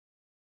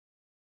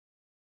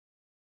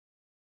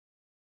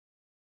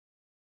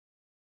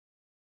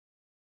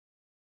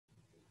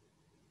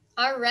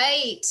All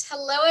right.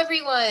 Hello,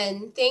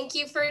 everyone. Thank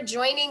you for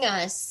joining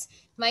us.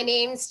 My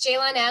name's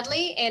Jailan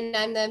Adly, and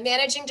I'm the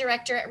Managing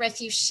Director at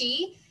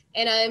RefuSHE,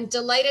 and I'm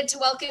delighted to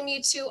welcome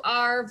you to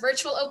our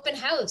virtual open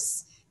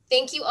house.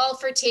 Thank you all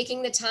for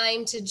taking the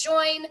time to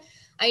join.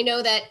 I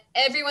know that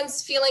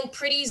everyone's feeling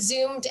pretty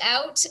zoomed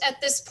out at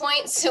this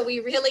point, so we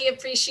really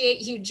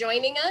appreciate you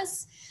joining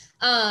us.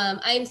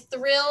 I'm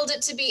thrilled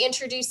to be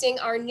introducing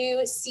our new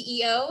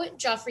CEO,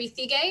 Geoffrey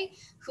Thige,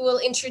 who will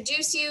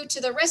introduce you to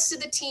the rest of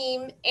the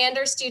team and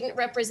our student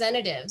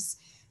representatives.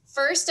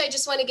 First, I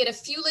just want to get a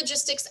few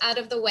logistics out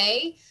of the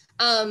way.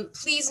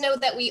 Please know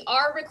that we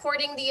are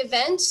recording the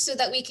event so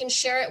that we can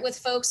share it with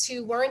folks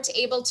who weren't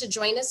able to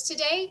join us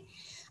today.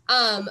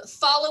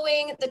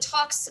 Following the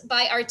talks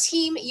by our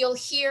team, you'll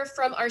hear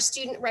from our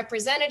student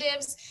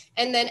representatives,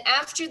 and then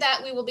after that,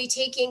 we will be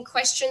taking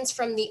questions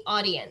from the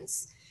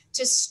audience.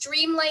 To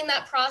streamline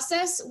that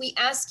process, we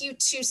ask you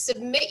to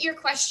submit your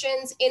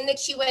questions in the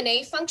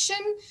Q&A function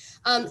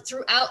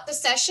throughout the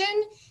session,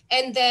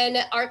 and then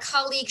our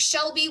colleague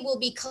Shelby will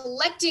be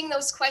collecting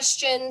those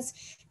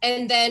questions,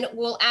 and then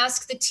we'll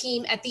ask the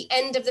team at the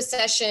end of the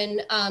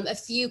session a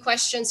few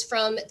questions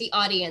from the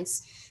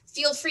audience.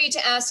 Feel free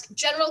to ask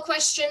general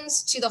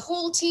questions to the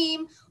whole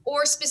team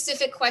or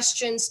specific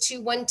questions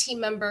to one team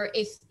member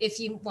if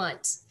you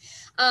want.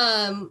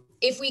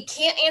 If we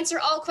can't answer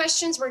all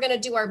questions, we're going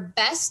to do our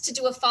best to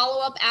do a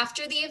follow-up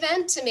after the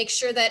event to make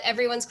sure that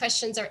everyone's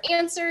questions are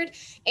answered.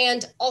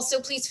 And also,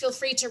 please feel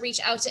free to reach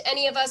out to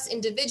any of us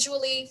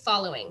individually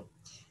following.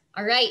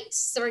 All right,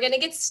 so we're going to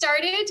get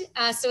started.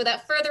 So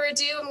without further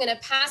ado, I'm going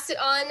to pass it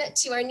on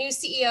to our new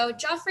CEO,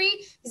 Geoffrey,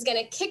 who's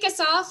going to kick us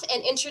off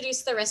and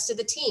introduce the rest of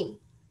the team.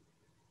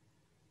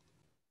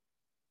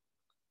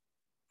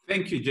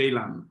 Thank you,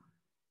 Jailan.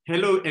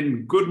 Hello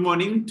and good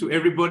morning to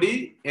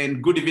everybody,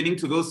 and good evening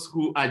to those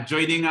who are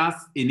joining us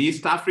in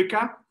East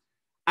Africa.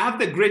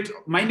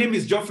 My name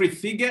is Geoffrey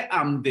Thige.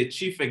 I'm the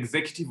Chief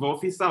Executive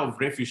Officer of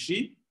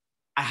RefuSHE.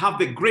 I have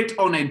the great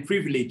honor and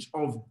privilege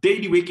of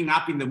daily waking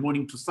up in the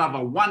morning to serve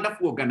a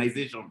wonderful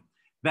organization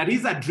that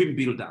is a dream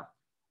builder.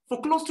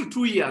 For close to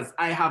 2 years,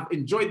 I have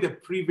enjoyed the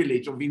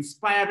privilege of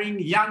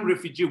inspiring young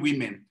refugee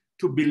women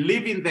to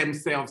believe in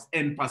themselves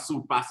and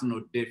pursue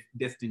personal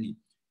destiny.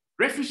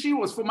 RefuSHE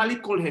was formerly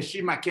called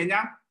Heshima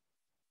Kenya,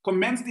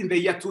 commenced in the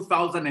year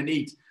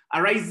 2008,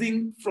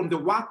 arising from the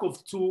work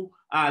of two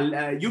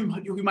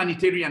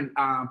humanitarian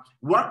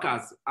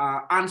workers,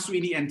 Anne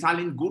Sweeney and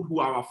Talin Good, who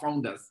are our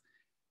founders.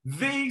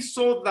 They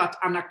saw that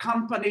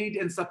unaccompanied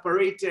and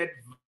separated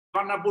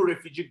vulnerable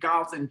refugee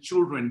girls and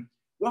children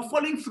were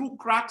falling through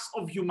cracks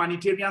of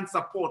humanitarian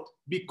support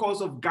because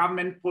of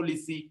government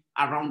policy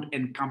around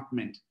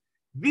encampment.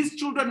 These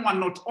children were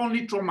not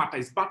only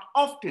traumatized, but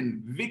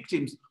often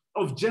victims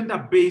of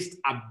gender-based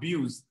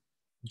abuse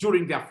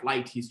during their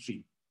flight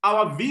history.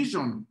 Our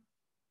vision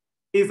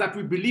is that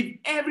we believe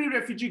every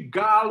refugee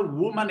girl,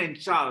 woman, and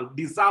child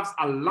deserves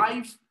a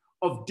life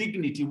of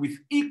dignity with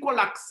equal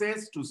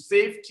access to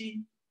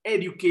safety,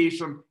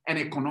 education, and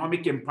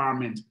economic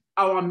empowerment.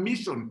 Our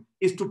mission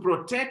is to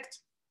protect,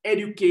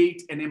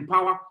 educate, and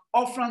empower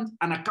orphaned,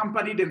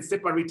 unaccompanied, and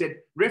separated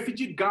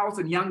refugee girls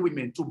and young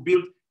women to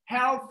build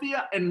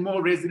healthier and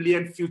more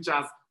resilient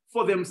futures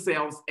for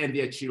themselves and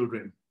their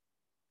children.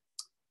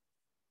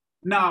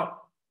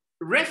 Now,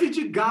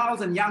 refugee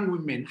girls and young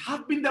women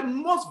have been the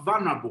most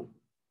vulnerable.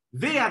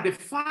 They are the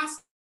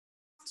first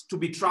to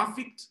be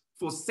trafficked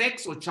for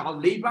sex or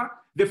child labor,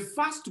 the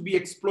first to be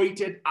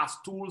exploited as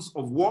tools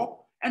of war,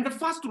 and the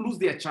first to lose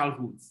their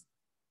childhoods.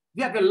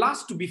 They are the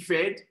last to be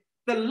fed,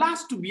 the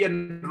last to be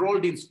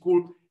enrolled in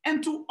school,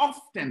 and too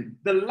often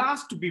the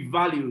last to be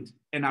valued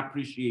and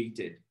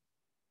appreciated.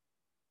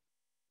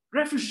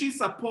 RefuSHE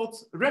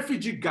supports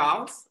refugee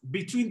girls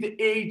between the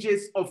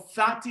ages of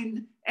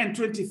 13 and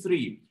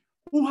 23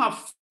 who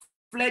have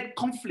fled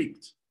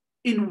conflict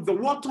in the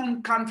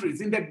war-torn countries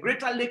in the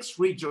Greater Lakes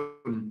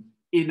region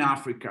in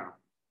Africa.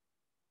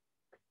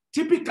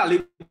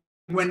 Typically,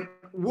 when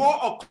war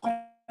or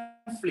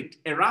conflict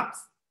erupts,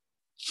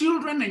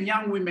 children and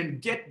young women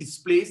get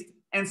displaced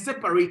and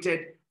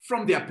separated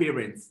from their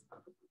parents.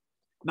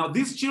 Now,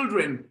 these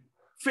children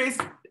face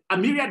a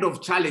myriad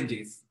of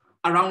challenges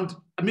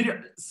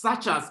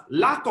such as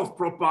lack of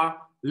proper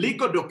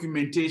legal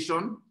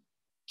documentation.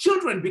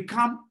 Children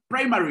become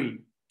primary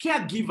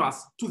caregivers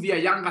to their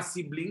younger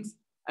siblings,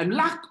 and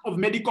lack of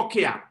medical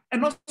care,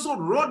 and also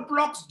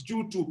roadblocks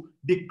due to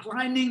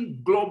declining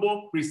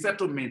global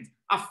resettlement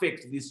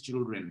affect these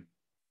children.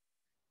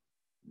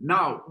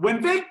 Now,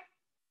 when they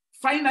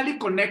finally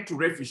connect to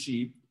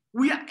RefuSHE,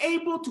 we are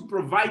able to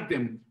provide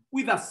them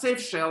with a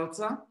safe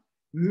shelter,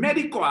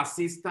 medical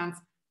assistance,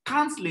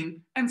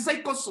 counseling, and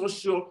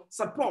psychosocial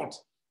support,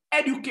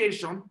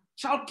 education,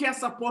 childcare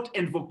support,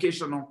 and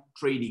vocational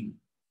training.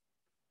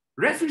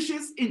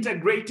 RefuSHE's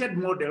integrated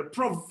model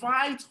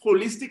provides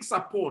holistic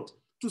support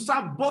to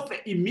serve both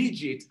the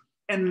immediate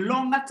and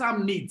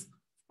longer-term needs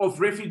of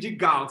refugee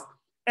girls,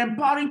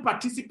 empowering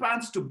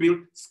participants to build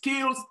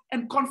skills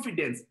and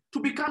confidence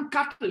to become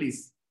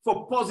catalysts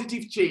for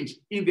positive change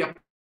in their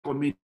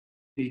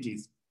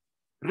communities.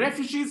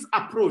 RefuSHE's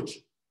approach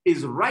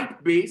is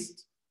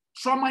right-based,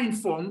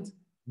 trauma-informed,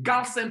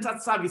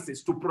 girl-centered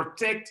services to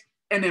protect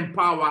and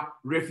empower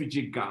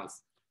refugee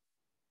girls.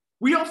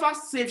 We offer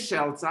safe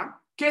shelter,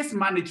 case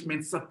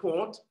management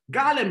support,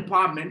 girl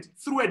empowerment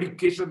through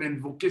education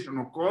and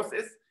vocational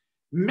courses,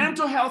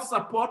 mental health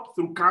support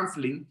through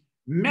counseling,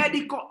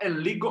 medical and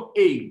legal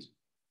aid,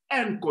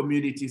 and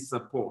community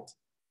support.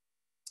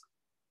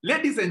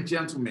 Ladies and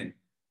gentlemen,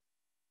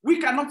 we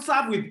cannot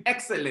serve with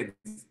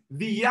excellence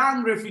the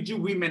young refugee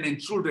women and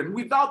children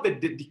without the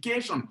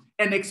dedication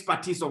and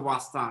expertise of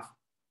our staff.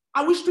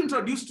 I wish to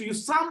introduce to you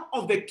some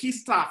of the key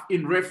staff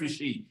in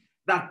RefuSHE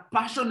that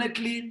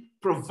passionately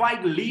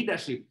provide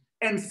leadership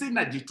and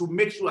synergy to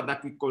make sure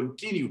that we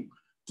continue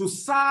to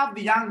serve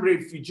the young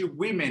refugee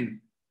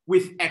women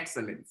with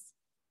excellence.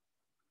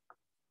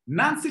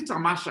 Nancy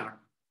Tamasha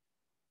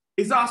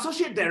is our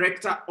Associate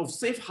Director of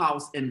Safe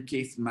House and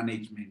Case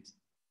Management.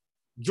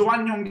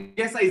 Joan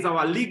Nyongesa is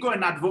our Legal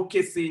and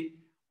Advocacy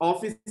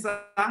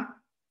Officer.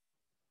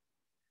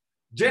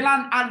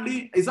 Jailan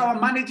Adly is our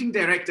Managing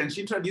Director, and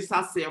she introduced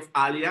herself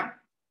earlier.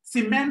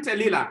 Simegn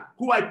Telila,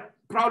 who I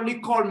proudly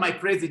call my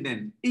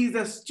president, is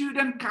a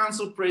Student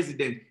Council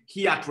President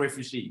here at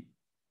RefuSHE.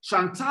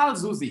 Chantale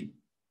Zuzi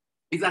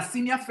is a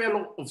Senior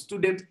Fellow of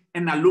Student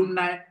and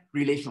Alumni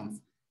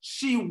Relations.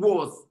 She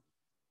was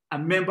a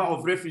member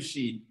of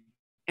RefuSHE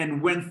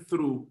and went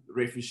through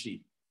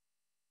RefuSHE.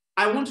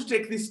 I want to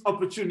take this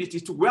opportunity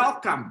to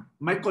welcome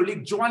my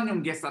colleague Joan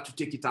Nyongesa to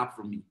take it up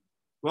from me.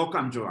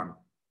 Welcome, Joan.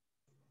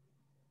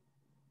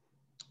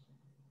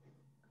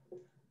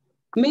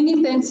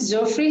 Many thanks,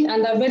 Geoffrey,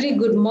 and a very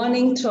good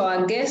morning to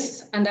our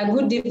guests and a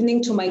good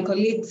evening to my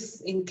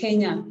colleagues in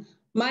Kenya.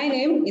 My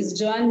name is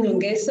Joan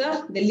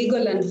Nyongesa, the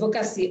Legal and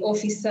Advocacy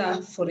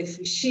Officer for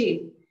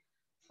RefuSHE.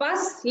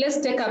 First,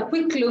 let's take a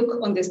quick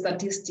look on the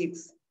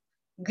statistics.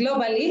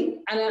 Globally,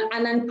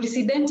 an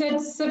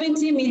unprecedented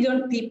 70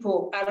 million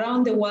people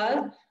around the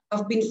world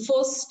have been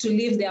forced to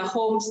leave their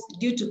homes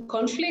due to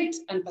conflict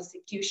and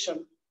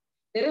persecution.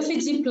 The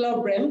refugee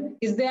problem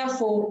is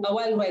therefore a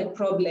worldwide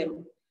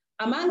problem.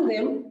 Among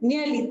them,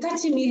 nearly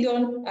 30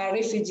 million are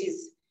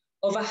refugees.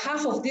 Over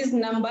half of this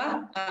number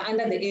are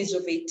under the age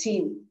of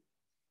 18.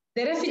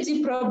 The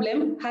refugee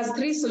problem has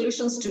 3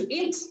 solutions to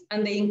it,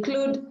 and they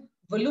include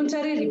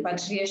voluntary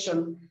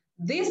repatriation.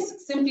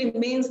 This simply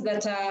means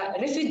that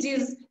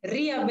refugees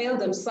re-avail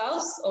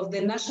themselves of the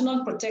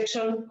national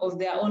protection of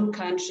their own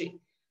country.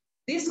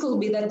 This could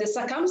be that the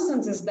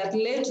circumstances that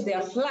led to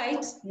their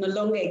flight no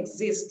longer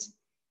exist.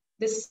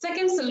 The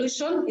second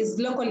solution is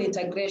local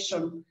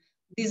integration.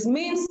 This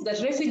means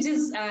that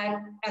refugees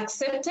are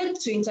accepted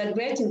to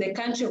integrate in the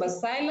country of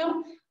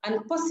asylum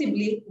and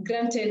possibly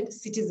granted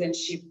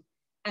citizenship.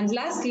 And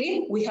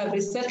lastly, we have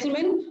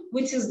resettlement,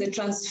 which is the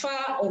transfer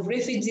of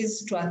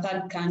refugees to a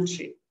third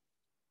country.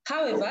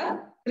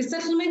 However,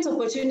 resettlement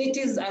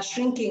opportunities are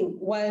shrinking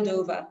world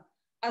over.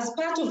 As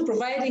part of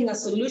providing a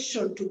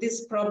solution to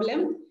this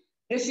problem,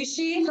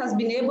 RefuSHE has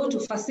been able to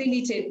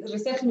facilitate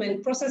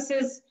resettlement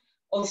processes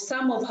of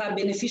some of her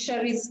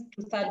beneficiaries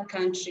to third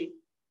country.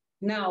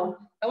 Now,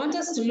 I want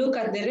us to look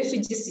at the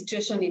refugee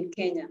situation in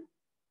Kenya.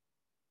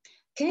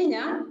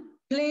 Kenya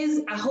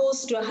plays a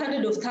host to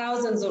hundreds of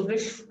thousands of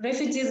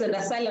refugees and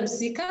asylum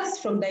seekers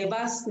from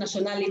diverse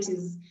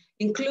nationalities,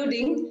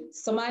 including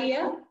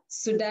Somalia,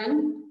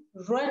 Sudan,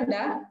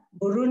 Rwanda,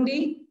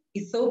 Burundi,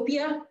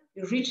 Ethiopia,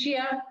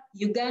 Eritrea,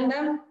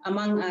 Uganda,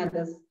 among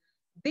others.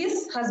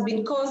 This has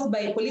been caused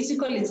by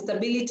political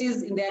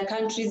instabilities in their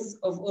countries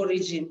of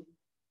origin.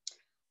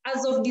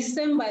 As of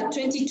December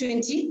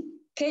 2020,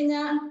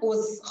 Kenya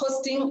was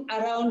hosting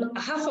around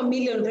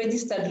 500,000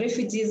 registered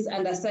refugees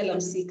and asylum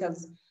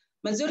seekers,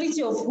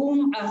 majority of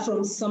whom are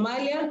from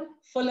Somalia,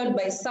 followed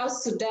by South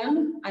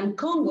Sudan and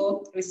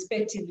Congo,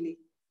 respectively.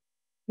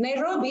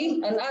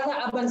 Nairobi and other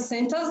urban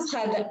centers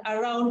had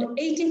around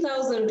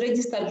 80,000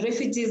 registered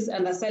refugees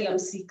and asylum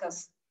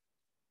seekers.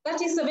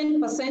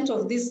 37%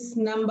 of this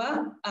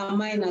number are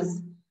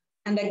minors,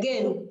 and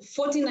again,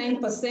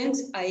 49%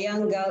 are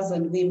young girls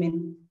and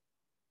women.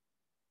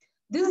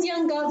 These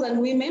young girls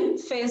and women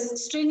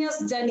face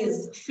strenuous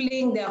journeys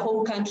fleeing their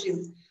home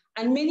countries,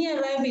 and many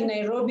arrive in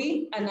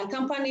Nairobi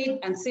unaccompanied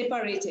and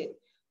separated,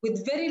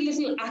 with very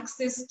little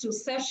access to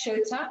safe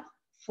shelter,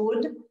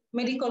 food,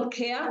 medical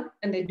care,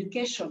 and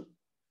education.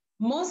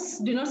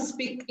 Most do not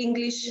speak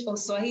English or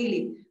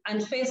Swahili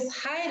and face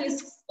high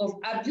risks of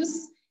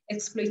abuse,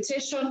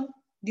 exploitation,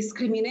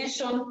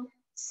 discrimination,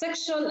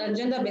 sexual and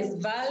gender-based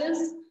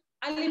violence,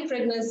 early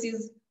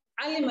pregnancies,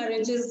 early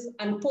marriages,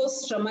 and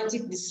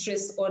post-traumatic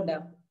distress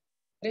order.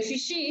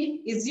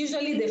 RefuSHE is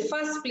usually the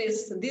first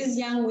place these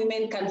young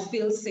women can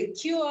feel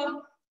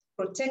secure,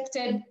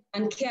 protected,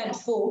 and cared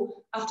for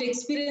after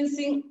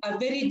experiencing a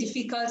very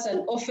difficult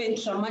and often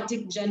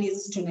traumatic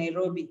journeys to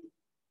Nairobi.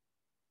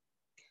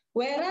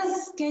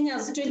 Whereas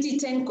Kenya's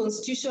 2010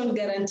 constitution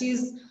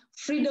guarantees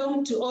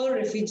freedom to all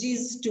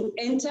refugees to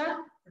enter,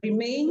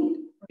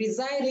 remain,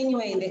 reside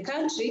anywhere in the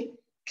country,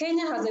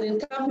 Kenya has an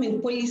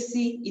encampment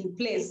policy in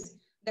place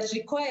that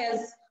requires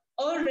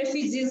all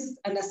refugees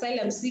and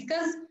asylum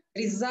seekers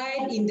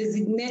reside in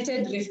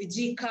designated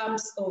refugee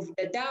camps of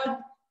Dadaab,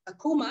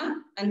 Kakuma,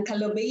 and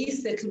Kalobei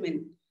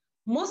settlement.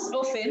 Most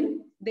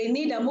often, they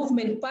need a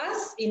movement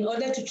pass in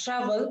order to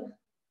travel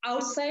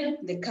outside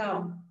the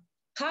camp.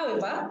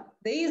 However,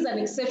 there is an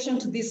exception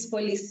to this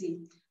policy,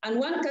 and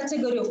one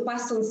category of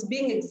persons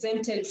being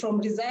exempted from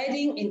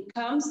residing in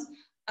camps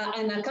are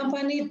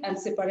unaccompanied and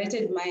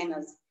separated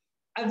minors,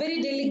 a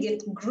very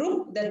delicate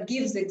group that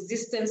gives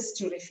existence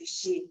to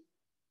refugees.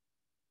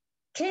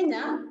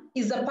 Kenya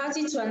is a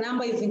party to a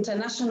number of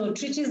international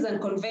treaties and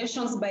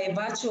conventions by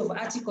virtue of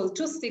Article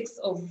 26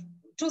 of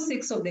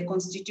the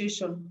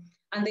Constitution,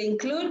 and they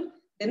include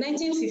the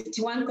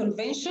 1951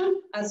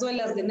 Convention as well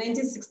as the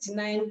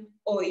 1969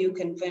 OAU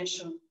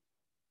Convention.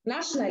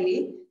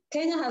 Nationally,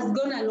 Kenya has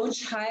gone a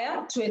notch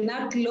higher to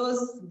enact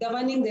laws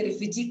governing the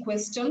refugee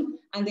question,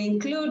 and they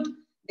include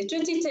the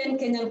 2010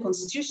 Kenyan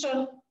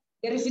Constitution,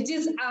 the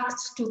Refugees Act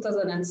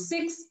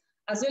 2006,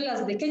 as well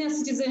as the Kenya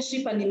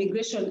Citizenship and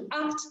Immigration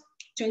Act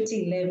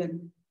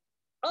 2011.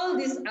 All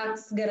these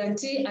acts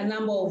guarantee a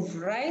number of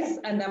rights,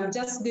 and I'm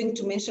just going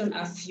to mention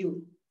a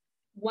few.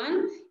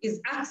 One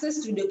is access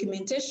to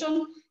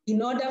documentation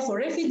in order for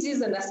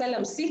refugees and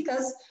asylum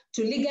seekers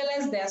to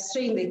legalize their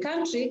stay in the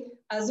country,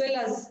 as well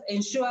as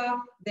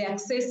ensure they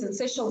access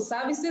essential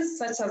services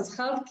such as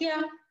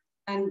healthcare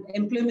and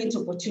employment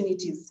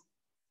opportunities.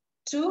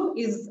 Two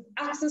is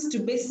access to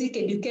basic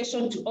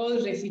education to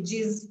all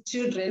refugees'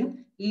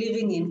 children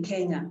living in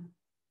Kenya.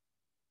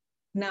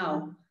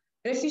 Now,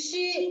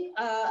 RefuSHE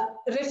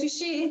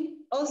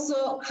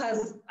also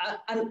has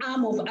an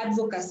arm of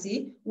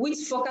advocacy which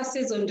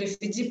focuses on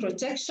refugee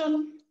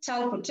protection,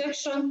 child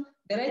protection,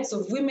 the rights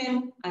of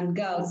women and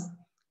girls.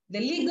 The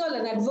legal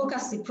and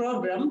advocacy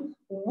program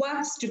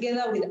works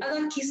together with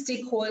other key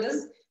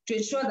stakeholders to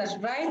ensure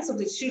that rights of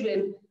the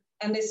children,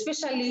 and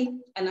especially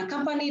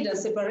unaccompanied and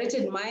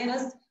separated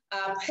minors,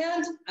 are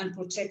upheld and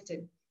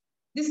protected.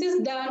 This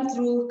is done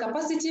through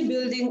capacity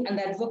building and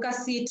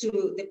advocacy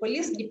to the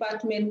police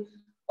department,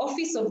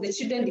 Office of the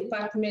Children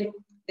Department,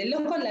 the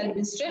local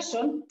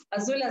administration,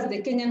 as well as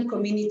the Kenyan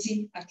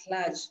community at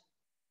large.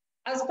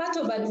 As part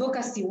of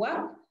advocacy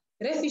work,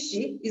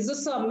 RefuSHE is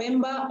also a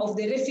member of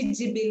the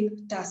Refugee Bill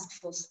Task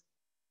Force.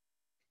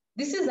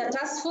 This is a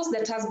task force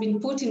that has been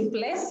put in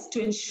place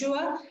to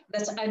ensure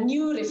that a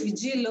new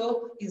refugee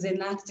law is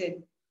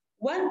enacted.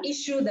 One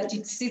issue that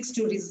it seeks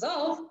to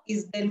resolve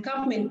is the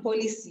encampment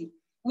policy,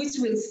 which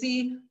will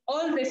see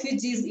all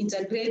refugees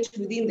integrate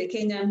within the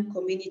Kenyan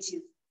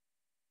communities.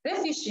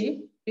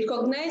 RefuSHE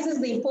recognizes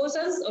the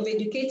importance of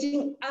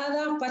educating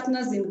other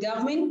partners in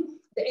government,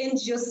 the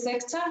NGO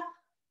sector,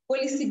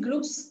 policy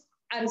groups,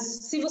 and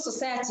civil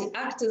society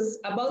actors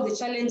about the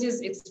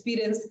challenges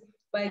experienced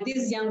by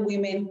these young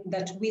women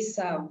that we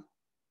serve.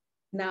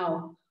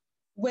 Now,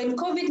 when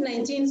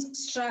COVID-19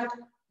 struck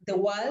the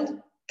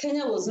world,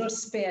 Kenya was not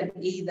spared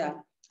either.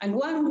 And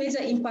one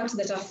major impact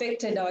that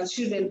affected our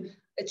children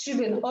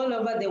all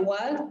over the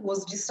world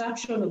was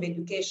disruption of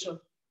education.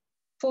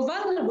 For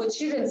vulnerable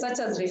children such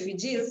as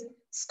refugees,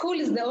 school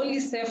is the only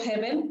safe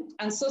haven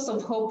and source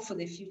of hope for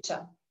the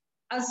future.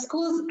 As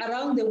schools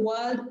around the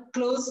world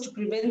closed to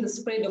prevent the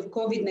spread of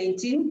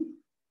COVID-19,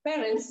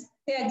 parents,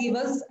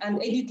 caregivers,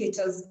 and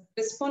educators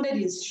responded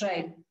in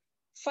stride,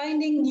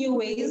 finding new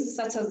ways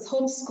such as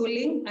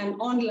homeschooling and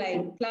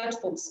online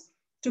platforms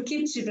to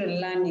keep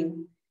children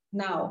learning.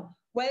 Now,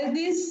 while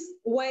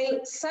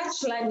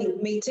such learning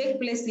may take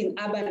place in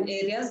urban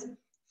areas,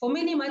 for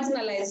many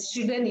marginalized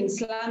children in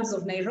slums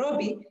of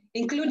Nairobi,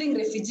 including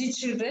refugee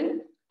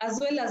children, as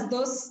well as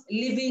those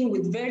living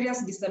with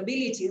various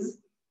disabilities,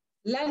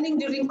 learning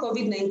during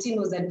COVID-19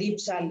 was a deep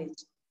challenge.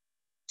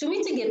 To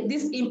mitigate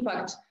this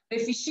impact,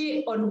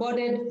 RefuSHE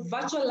onboarded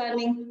virtual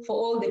learning for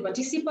all the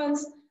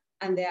participants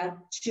and their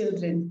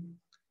children.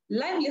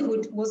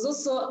 Livelihood was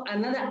also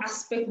another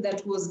aspect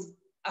that was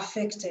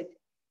affected.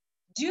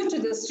 Due to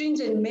the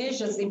stringent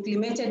measures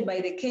implemented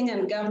by the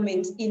Kenyan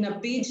government in a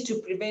bid to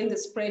prevent the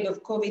spread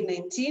of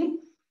COVID-19,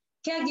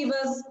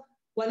 caregivers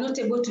were not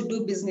able to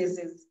do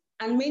businesses,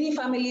 and many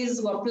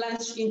families were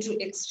plunged into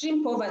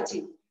extreme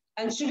poverty,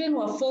 and children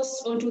were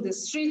forced onto the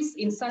streets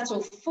in search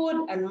of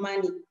food and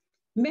money,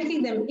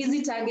 making them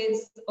easy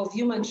targets of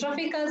human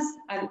traffickers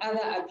and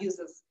other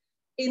abusers.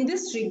 In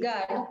this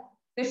regard,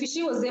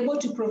 RefuSHE was able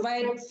to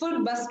provide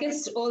food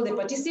baskets to all the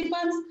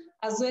participants,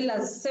 as well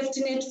as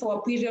safety net for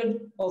a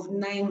period of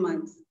 9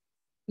 months.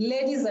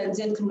 Ladies and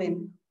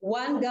gentlemen,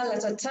 one girl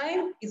at a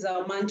time is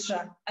our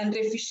mantra, and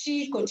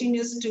RefuSHE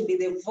continues to be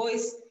the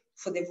voice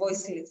for the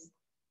voiceless.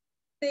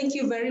 Thank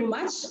you very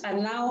much,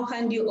 and now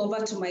hand you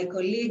over to my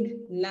colleague,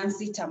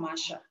 Nancy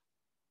Tamasha.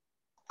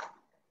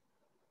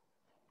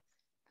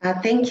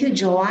 Thank you,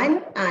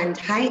 Joan, and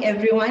hi,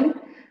 everyone.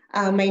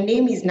 My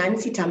name is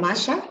Nancy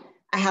Tamasha.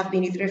 I have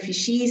been with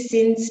RefuSHE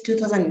since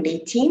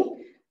 2018,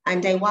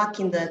 and I work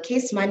in the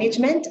case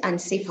management and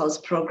safe house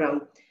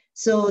program.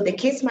 So the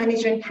case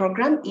management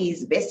program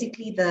is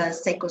basically the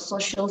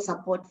psychosocial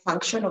support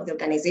function of the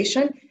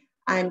organization,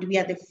 and we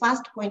are the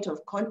first point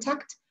of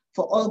contact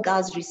for all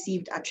girls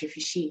received at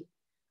RefuSHE.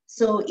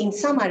 So in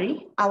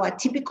summary, our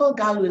typical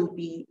girl will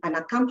be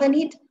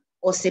unaccompanied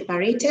or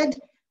separated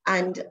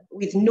and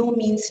with no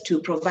means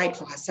to provide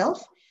for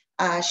herself.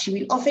 She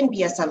will often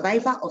be a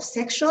survivor of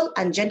sexual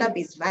and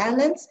gender-based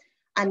violence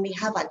and may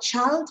have a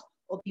child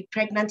or be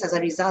pregnant as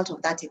a result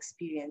of that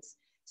experience.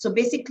 So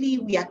basically,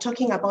 we are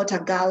talking about a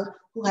girl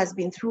who has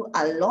been through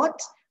a lot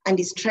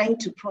and is trying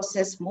to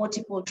process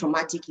multiple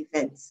traumatic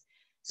events.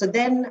 So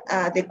then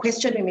the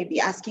question we may be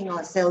asking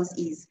ourselves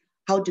is,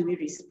 how do we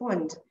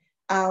respond?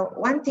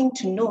 One thing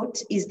to note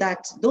is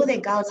that though the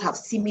girls have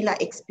similar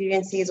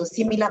experiences or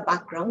similar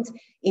backgrounds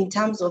in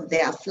terms of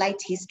their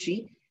flight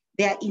history,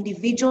 their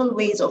individual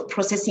ways of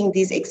processing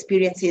these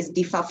experiences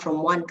differ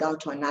from one girl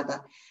to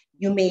another.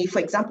 You may, for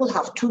example,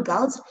 have two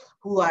girls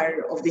who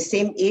are of the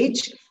same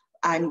age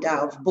and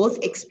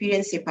both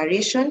experience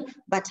separation,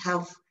 but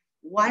have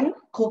one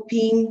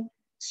coping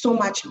so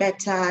much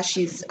better,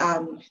 she's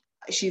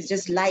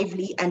just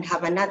lively, and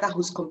have another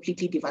who's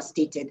completely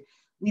devastated.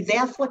 We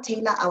therefore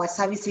tailor our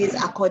services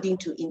according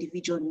to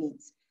individual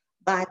needs.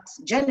 But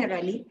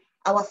generally,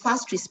 our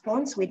first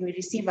response when we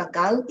receive a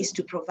girl is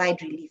to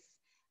provide relief.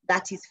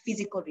 That is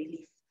physical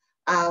relief.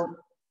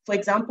 For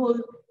example,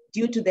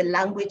 due to the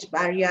language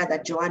barrier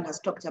that Joan has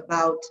talked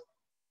about,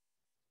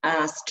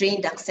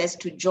 strained access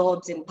to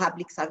jobs and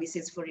public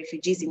services for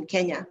refugees in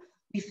Kenya,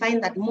 we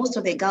find that most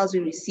of the girls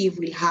we receive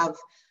will have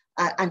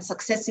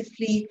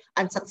unsuccessfully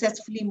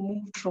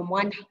moved from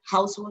one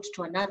household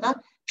to another,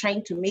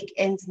 trying to make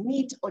ends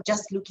meet or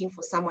just looking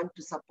for someone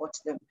to support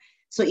them.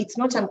 So it's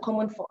not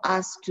uncommon for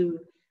us to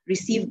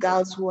receive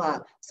girls who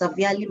are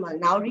severely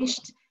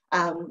malnourished,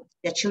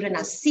 their children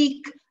are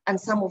sick, and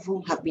some of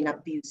whom have been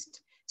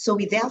abused. So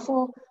we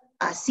therefore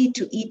see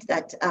to it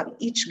that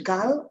each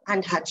girl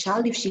and her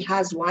child, if she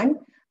has one,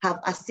 have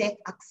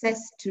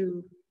access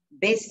to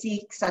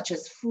basics such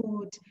as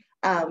food,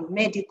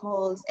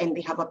 medicals, and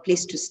they have a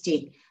place to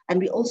stay. And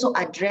we also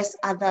address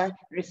other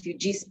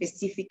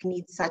refugee-specific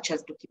needs such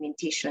as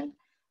documentation.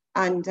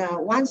 And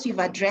once we've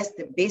addressed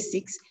the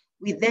basics,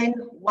 we then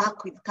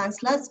work with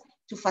counselors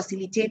to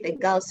facilitate the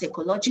girl's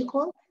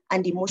psychological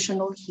and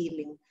emotional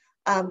healing.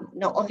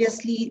 Now,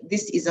 obviously,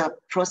 this is a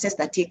process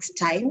that takes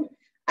time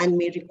and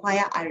may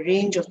require a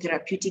range of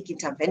therapeutic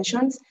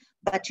interventions,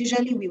 but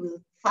usually we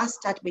will first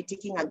start by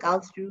taking a girl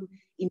through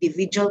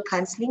individual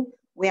counseling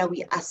where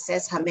we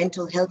assess her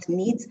mental health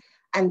needs,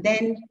 and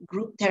then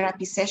group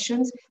therapy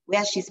sessions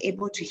where she's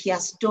able to hear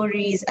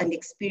stories and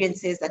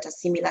experiences that are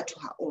similar to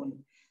her own.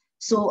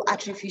 So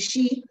at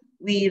RefuSHE,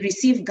 we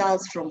receive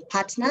girls from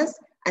partners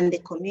and the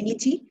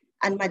community,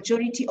 and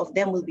majority of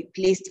them will be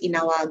placed in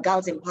our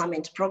Girls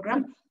Empowerment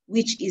Program,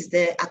 which is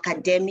the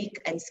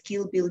academic and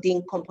skill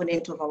building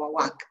component of our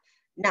work.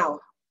 Now,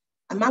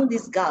 among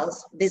these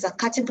girls, there's a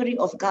category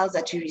of girls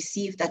that we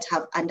receive that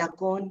have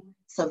undergone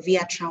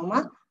severe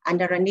trauma and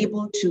are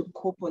unable to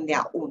cope on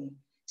their own.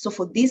 So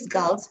for these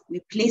girls, we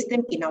place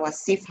them in our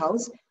safe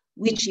house,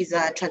 which is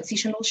a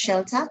transitional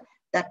shelter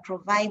that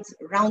provides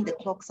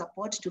round-the-clock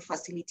support to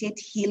facilitate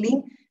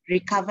healing,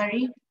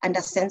 recovery, and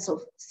a sense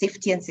of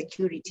safety and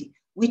security,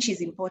 which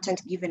is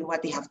important given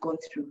what they have gone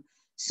through.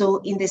 So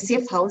in the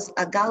safe house,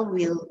 a girl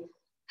will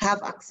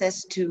have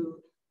access to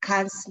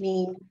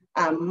counseling,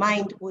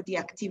 mind-body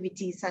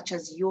activities such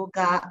as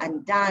yoga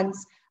and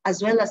dance,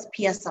 as well as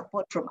peer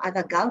support from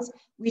other girls,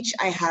 which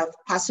I have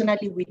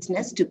personally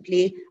witnessed to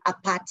play a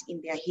part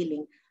in their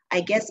healing.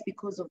 I guess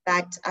because of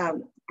that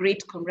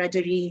great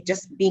camaraderie,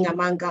 just being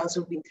among girls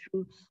who've been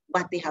through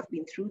what they have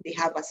been through, they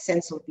have a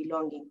sense of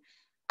belonging.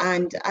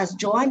 And as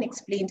Joan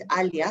explained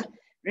earlier,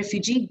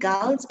 refugee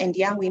girls and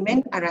young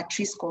women are at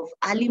risk of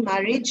early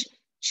marriage,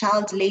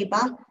 child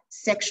labor,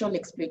 sexual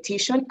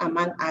exploitation,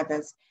 among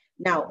others.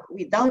 Now,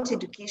 without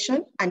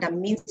education and a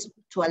means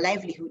to a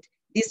livelihood,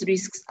 these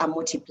risks are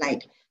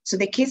multiplied. So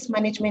the case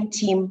management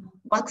team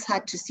works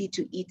hard to see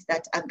to it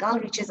that a girl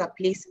reaches a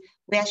place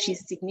where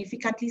she's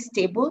significantly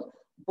stable,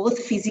 both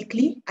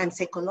physically and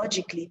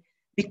psychologically,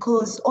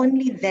 because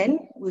only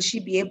then will she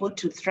be able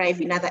to thrive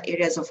in other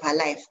areas of her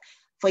life.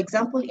 For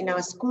example, in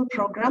our school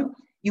program,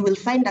 you will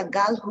find a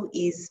girl who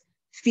is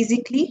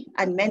physically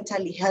and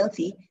mentally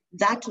healthy.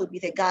 That will be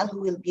the girl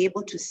who will be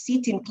able to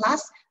sit in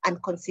class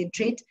and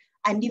concentrate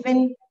and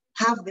even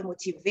have the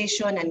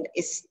motivation and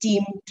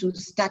esteem to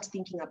start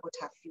thinking about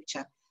her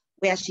future,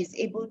 where she's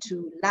able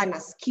to learn a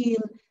skill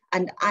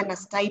and earn a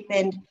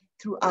stipend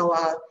through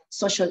our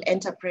social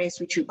enterprise,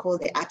 which we call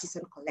the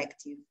Artisan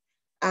Collective.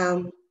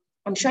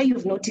 I'm sure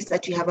you've noticed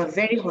that we have a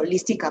very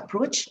holistic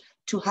approach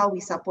to how we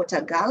support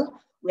a girl,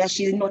 where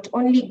she not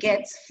only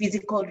gets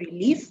physical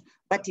relief,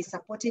 but is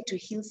supported to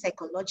heal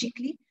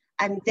psychologically,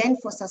 and then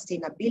for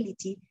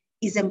sustainability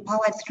is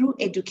empowered through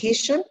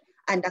education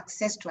and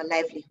access to a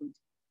livelihood.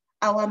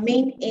 Our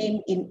main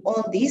aim in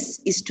all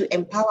this is to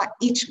empower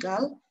each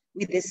girl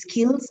with the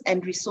skills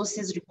and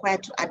resources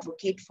required to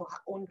advocate for her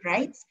own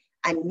rights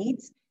and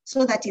needs,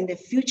 so that in the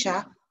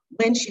future,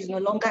 when she's no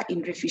longer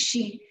in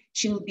RefuSHE,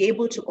 she will be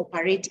able to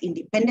operate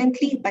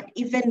independently, but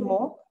even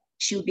more,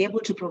 she'll be able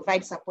to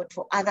provide support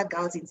for other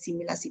girls in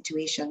similar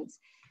situations.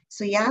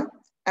 So yeah,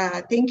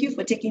 Thank you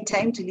for taking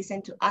time to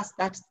listen to us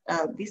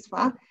this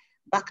far.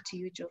 Back to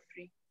you,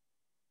 Geoffrey.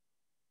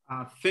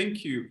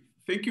 Thank you.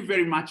 Thank you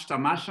very much,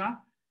 Tamasha.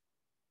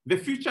 The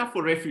future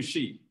for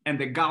RefuSHE and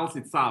the girls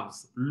it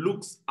serves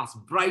looks as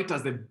bright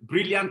as the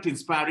brilliant,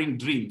 inspiring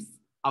dreams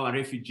our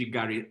refugee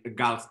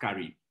girls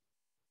carry.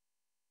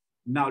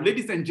 Now,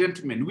 ladies and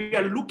gentlemen, we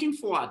are looking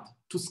forward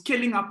to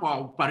scaling up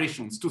our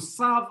operations to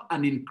serve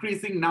an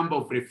increasing number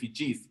of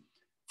refugees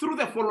through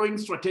the following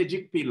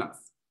strategic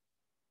pillars.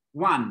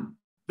 1,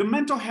 the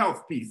mental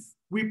health piece.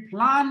 We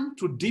plan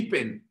to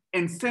deepen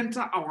and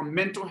center our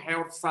mental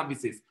health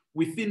services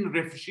within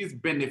RefuSHE's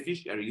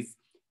beneficiaries,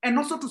 and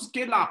also to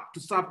scale up to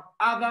serve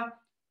other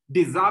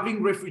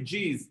deserving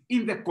refugees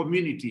in the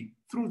community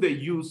through the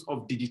use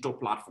of digital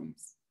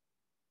platforms.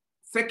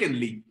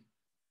 Secondly,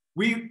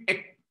 we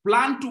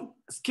plan to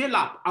scale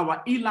up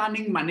our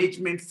e-learning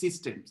management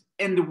systems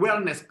and the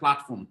wellness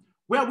platform,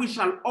 where we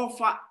shall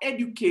offer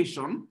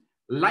education,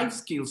 life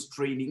skills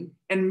training,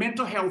 and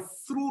mental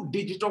health through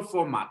digital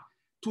format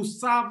to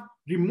serve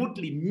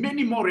remotely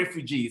many more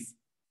refugees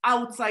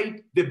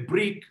outside the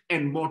brick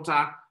and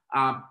mortar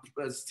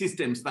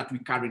systems that we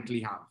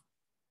currently have.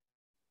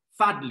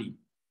 Thirdly,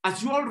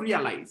 as you all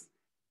realize,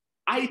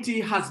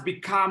 IT has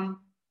become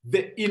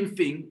the in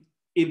thing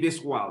in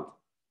this world.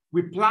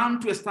 We plan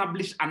to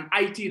establish an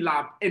IT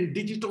lab and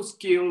digital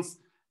skills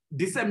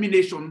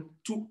dissemination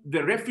to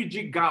the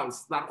refugee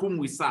girls whom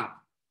we serve.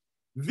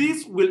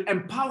 This will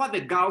empower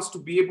the girls to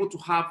be able to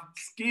have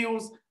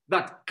skills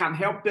that can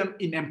help them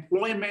in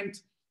employment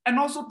and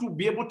also to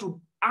be able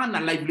to earn a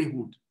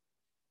livelihood.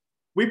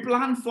 We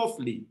plan,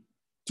 fourthly,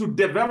 to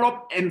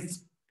develop and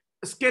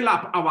scale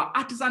up our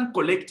artisan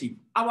collective,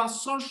 our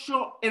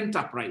social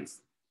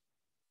enterprise,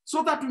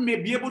 so that we may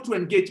be able to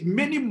engage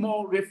many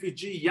more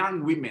refugee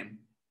young women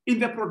in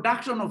the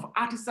production of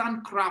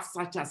artisan crafts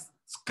such as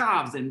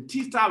scarves and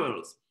tea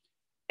towels.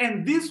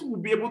 And this will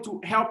be able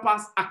to help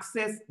us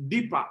access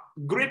deeper,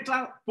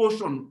 greater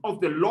portion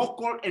of the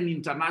local and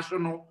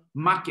international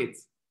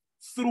markets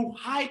through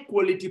high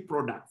quality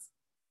products.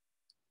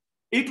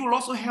 It will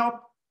also help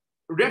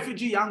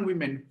refugee young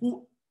women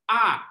who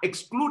are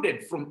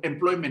excluded from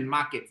employment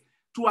markets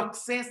to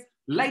access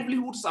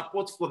livelihood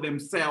support for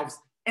themselves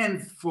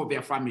and for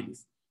their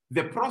families.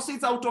 The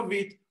proceeds out of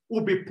it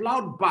will be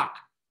plowed back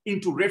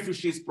into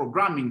RefuSHE's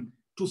programming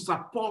to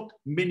support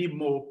many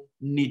more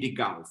needy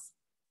girls.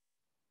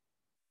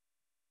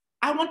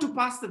 I want to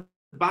pass it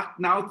back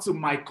now to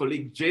my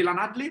colleague Jailan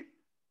Adly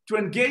to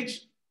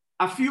engage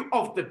a few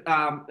of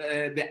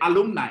the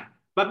alumni.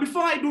 But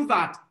before I do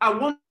that, I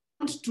want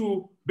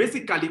to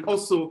basically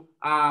also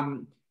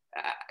ask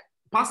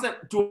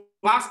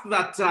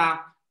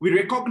that we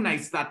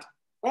recognize that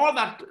all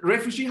that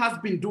RefuSHE has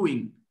been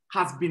doing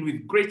has been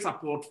with great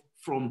support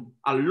from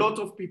a lot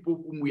of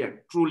people whom we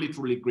are truly,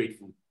 truly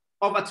grateful.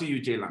 Over to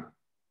you, Jailan.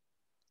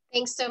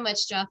 Thanks so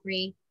much,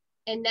 Geoffrey.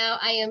 And now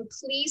I am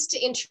pleased to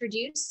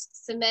introduce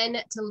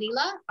Simegn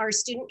Telila, our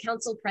Student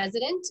Council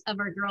President of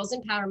our Girls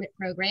Empowerment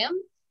Program,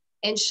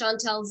 and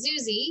Chantale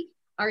Zuzi,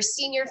 our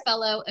Senior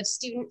Fellow of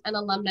Student and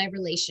Alumni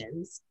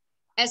Relations.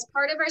 As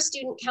part of our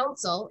Student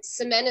Council,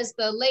 Simegn is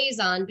the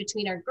liaison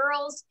between our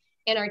girls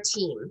and our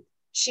team.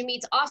 She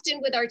meets often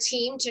with our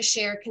team to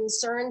share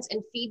concerns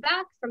and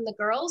feedback from the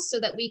girls so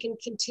that we can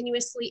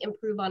continuously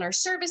improve on our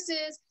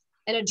services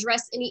and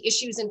address any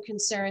issues and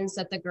concerns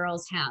that the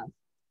girls have.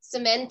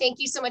 Simegn, thank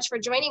you so much for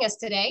joining us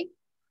today.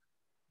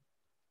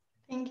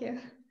 Thank you.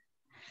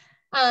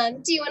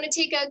 Do you want to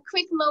take a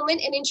quick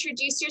moment and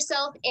introduce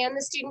yourself and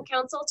the Student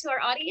Council to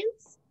our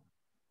audience?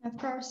 Of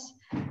course.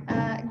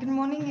 Good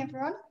morning,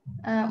 everyone.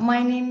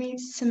 My name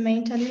is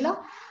Simegn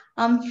Telila.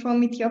 I'm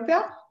from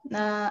Ethiopia.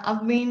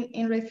 I've been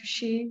in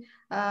RefuSHE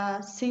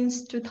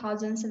since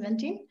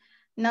 2017.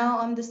 Now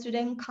I'm the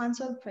Student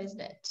Council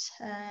President.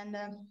 And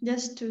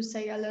just to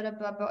say a little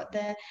bit about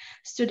the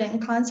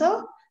Student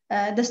Council,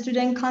 the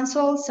Student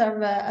Council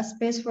serves a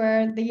space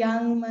where the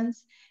young women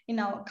in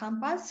our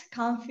campus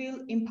can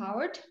feel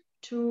empowered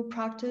to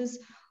practice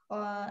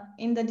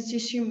in the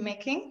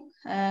decision-making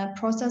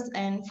process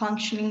and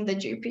functioning the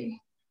GP.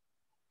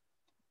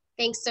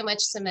 Thanks so much,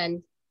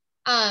 Simegn.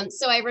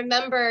 So I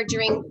remember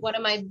during one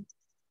of my,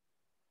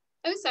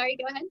 oh, sorry,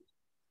 go ahead.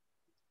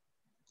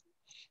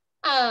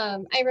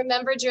 I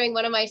remember during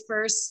one of my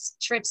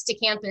first trips to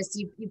campus,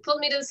 you pulled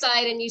me to the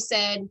side and you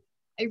said,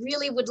 I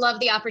really would love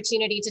the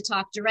opportunity to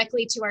talk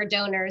directly to our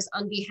donors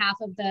on behalf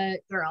of the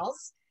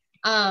girls.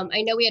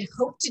 I know we had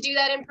hoped to do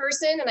that in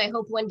person, and I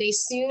hope one day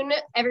soon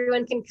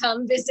everyone can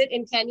come visit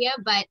in Kenya,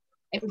 but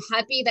I'm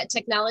happy that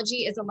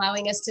technology is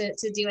allowing us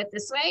to do it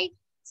this way.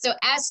 So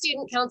as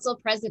Student Council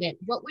President,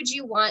 what would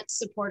you want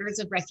supporters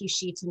of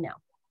RefuSHE to know?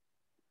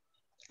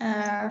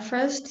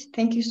 First,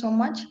 thank you so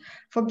much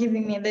for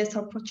giving me this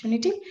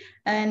opportunity.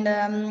 And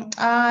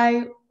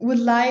I would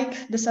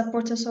like the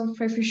supporters of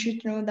RefuSHE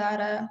to know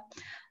that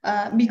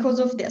because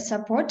of their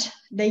support,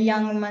 the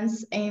young women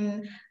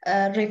in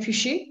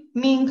RefuSHE,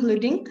 me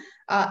including,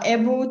 are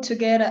able to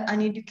get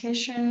an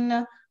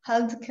education,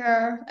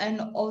 healthcare,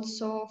 and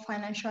also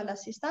financial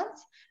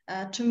assistance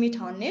to meet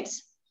our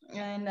needs.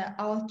 and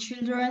our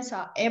children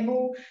are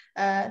able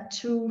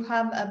to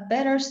have a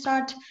better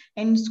start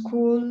in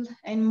school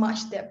and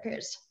match their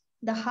peers.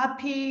 The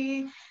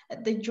happy,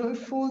 the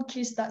joyful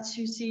kids that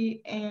you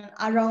see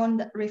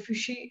around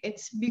RefuSHE,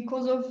 it's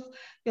because of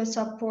your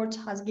support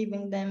has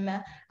given them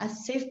a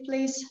safe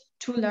place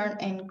to learn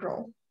and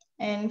grow.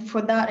 And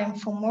for that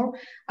and for more,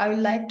 I would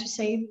like to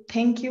say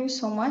thank you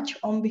so much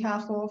on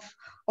behalf of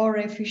all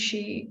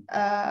RefuSHE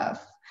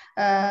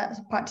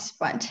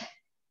participants.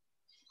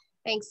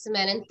 Thanks,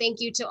 Simegn, and thank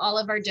you to all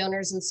of our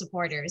donors and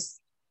supporters.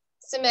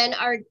 Simegn,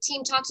 our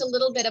team talked a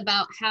little bit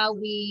about how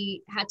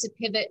we had to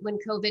pivot when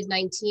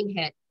COVID-19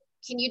 hit.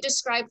 Can you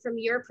describe from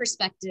your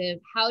perspective,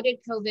 how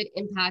did COVID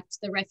impact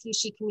the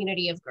RefuSHE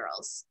community of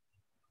girls?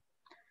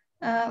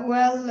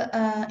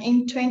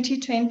 In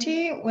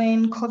 2020,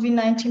 when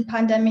COVID-19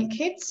 pandemic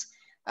hits,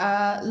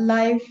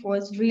 life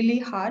was really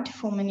hard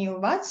for many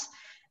of us.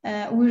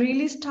 We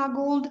really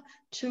struggled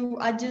to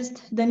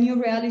adjust the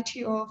new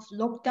reality of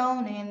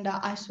lockdown and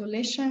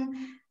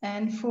isolation.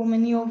 And for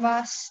many of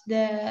us,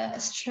 the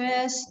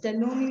stress, the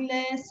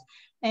loneliness,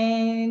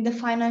 and the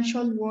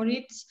financial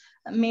worries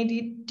made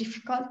it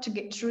difficult to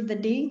get through the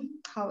day.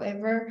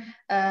 However,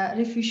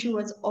 RefuSHE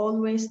was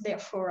always there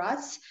for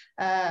us.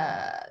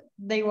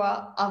 They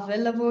were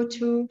available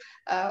to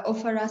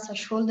offer us a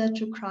shoulder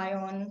to cry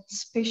on,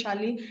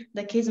 especially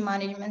the case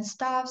management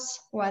staffs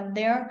were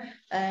there,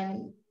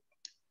 and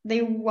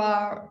they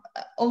were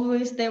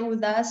always there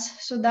with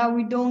us so that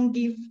we don't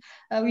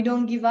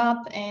give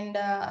up and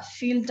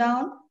feel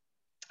down.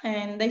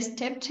 And they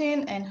stepped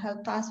in and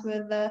helped us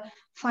with the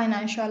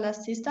financial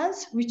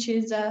assistance, which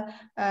is a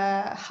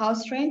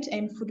house rent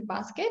and food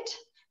basket.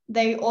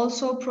 They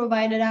also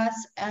provided us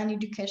an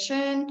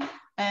education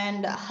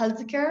and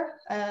healthcare.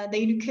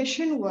 The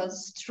education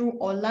was through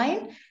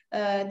online,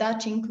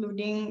 that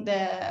including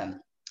the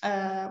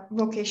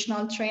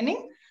vocational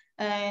training.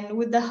 And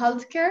with the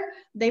healthcare,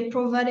 they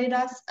provided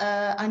us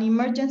an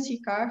emergency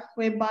car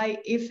whereby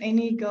if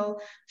any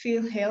girl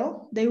feel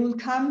ill, they will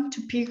come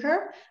to pick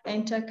her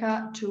and take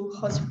her to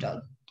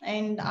hospital.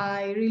 And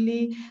I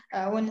really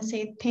want to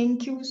say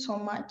thank you so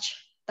much.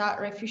 That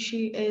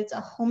RefuSHE is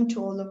a home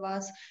to all of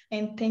us.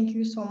 And thank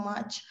you so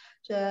much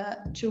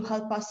to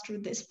help us through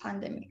this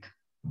pandemic.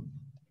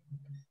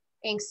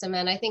 Thanks,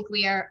 Simegn. I think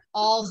we are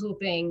all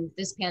hoping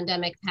this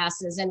pandemic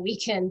passes and we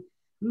can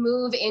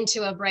move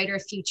into a brighter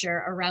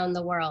future around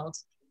the world.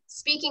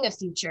 Speaking of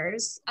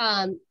futures,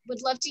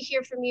 would love to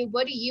hear from you.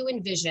 What do you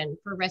envision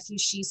for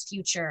RefuSHE's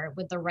future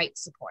with the right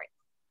support?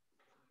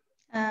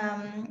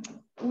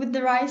 With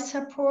the right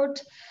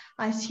support,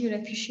 I see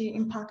RefuSHE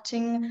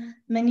impacting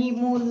many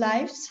more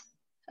lives.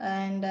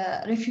 And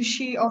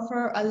RefuSHE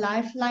offer a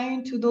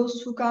lifeline to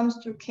those who comes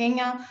to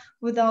Kenya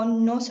without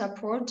no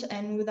support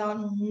and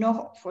without no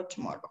hope for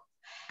tomorrow.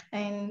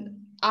 And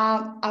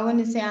I want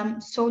to say I'm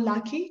so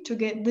lucky to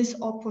get this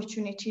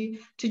opportunity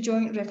to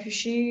join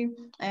RefuSHE.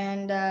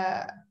 And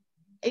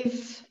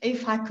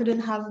if I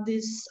couldn't have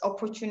this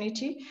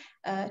opportunity,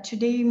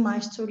 today my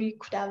story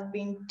could have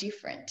been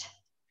different.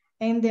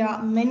 And there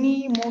are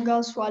many more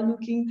girls who are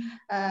looking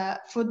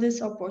for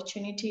this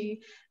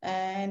opportunity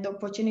and the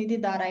opportunity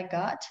that I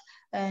got.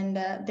 And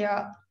there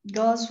are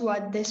girls who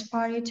are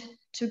desperate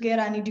to get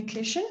an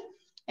education.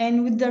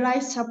 And with the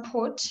right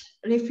support,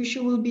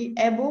 RefuSHE will be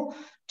able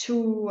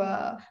to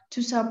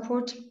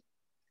support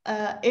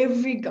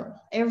every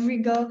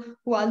girl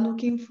who are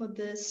looking for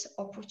this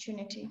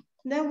opportunity.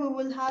 Then we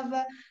will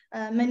have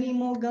many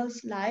more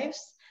girls'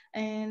 lives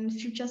and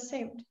future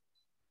saved.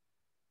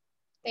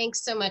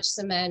 Thanks so much,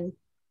 Simegn.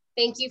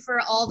 Thank you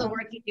for all the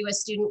work you do as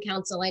Student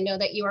Council. I know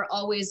that you are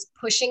always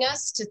pushing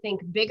us to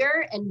think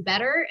bigger and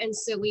better, and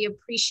so we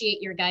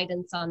appreciate your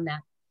guidance on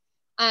that.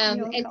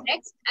 And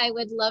next, I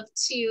would love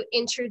to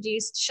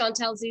introduce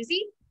Chantale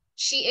Zuzi.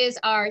 She is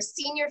our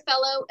Senior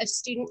Fellow of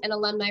Student and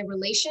Alumni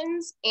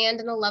Relations and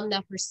an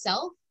alumna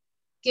herself.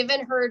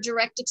 Given her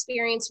direct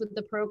experience with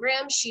the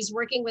program, she's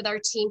working with our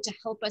team to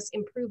help us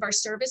improve our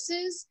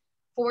services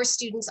for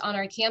students on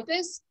our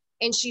campus.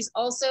 And she's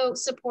also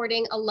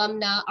supporting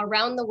alumna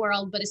around the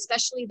world, but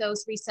especially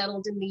those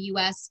resettled in the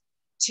US,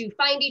 to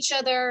find each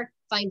other,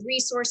 find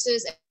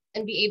resources,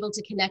 and be able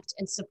to connect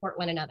and support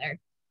one another.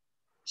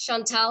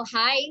 Chantale,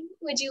 hi.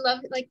 Would you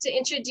like to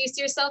introduce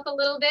yourself a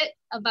little bit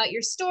about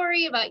your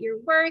story, about your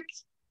work?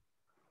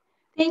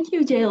 Thank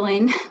you,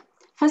 Jailan.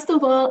 First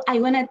of all, I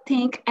want to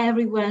thank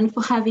everyone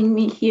for having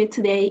me here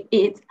today.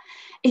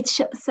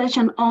 It's such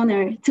an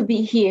honor to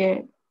be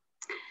here.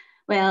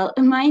 Well,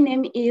 my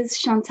name is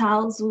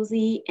Chantale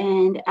Zuzi,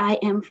 and I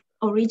am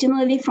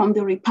originally from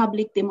the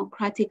Republic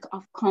Democratic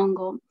of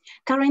Congo,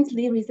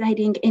 currently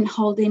residing in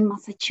Holden,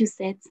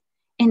 Massachusetts,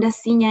 and a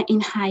senior in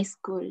high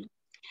school.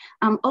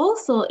 I'm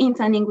also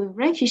interning with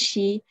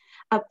RefuSHE,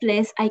 a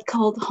place I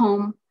called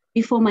home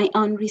before my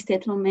own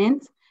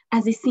resettlement,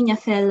 as a Senior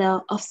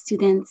Fellow of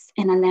Students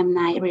and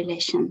Alumni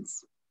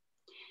Relations.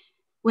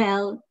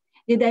 Well,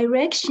 the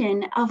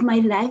direction of my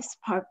life's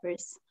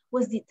purpose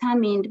was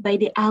determined by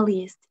the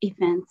earliest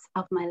events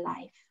of my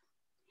life.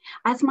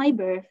 At my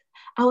birth,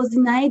 I was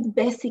denied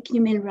basic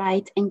human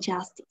rights and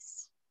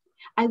justice.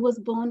 I was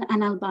born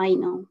an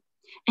albino,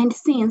 and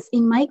since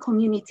in my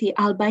community,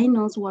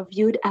 albinos were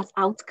viewed as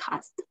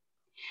outcasts,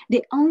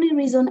 the only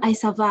reason I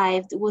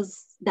survived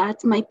was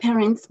that my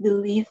parents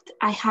believed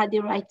I had the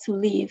right to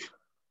live.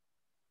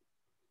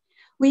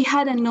 We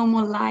had a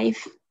normal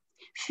life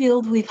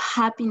filled with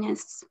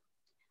happiness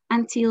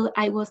until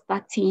I was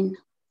 13,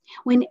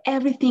 when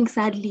everything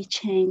sadly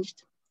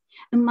changed.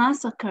 A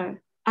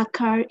massacre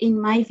occurred in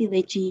my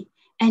village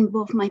and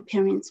both my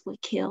parents were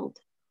killed.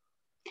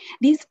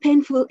 These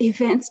painful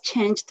events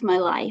changed my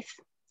life.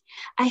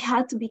 I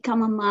had to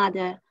become a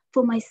mother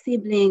for my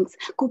siblings,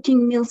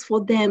 cooking meals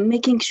for them,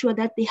 making sure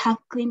that they have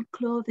clean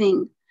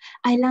clothing.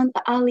 I learned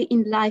early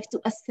in life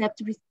to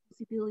accept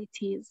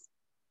responsibilities.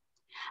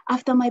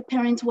 After my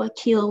parents were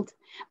killed,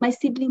 my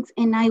siblings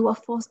and I were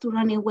forced to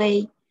run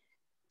away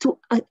to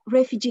a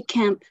refugee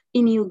camp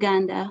in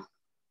Uganda.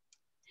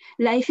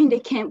 Life in the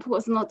camp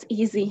was not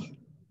easy.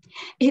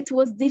 It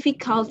was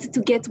difficult to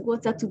get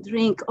water to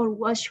drink or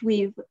wash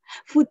with,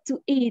 food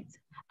to eat.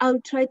 I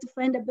would try to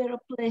find a better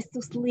place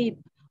to sleep,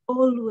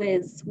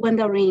 always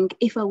wondering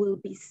if I will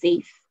be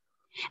safe.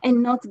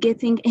 And not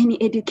getting any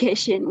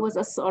education was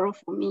a sorrow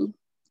for me.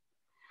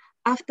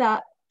 After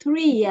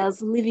 3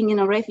 years living in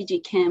a refugee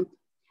camp,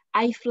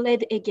 I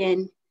fled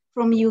again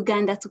from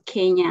Uganda to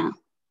Kenya,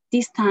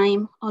 this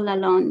time all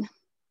alone.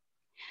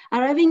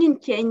 Arriving in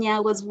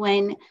Kenya was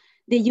when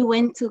the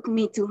UN took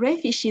me to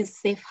RefuSHE's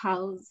safe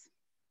house.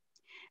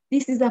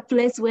 This is a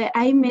place where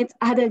I met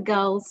other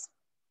girls.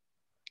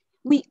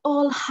 We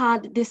all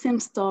had the same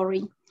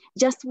story,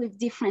 just with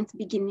different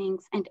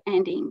beginnings and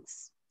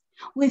endings.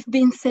 We've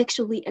been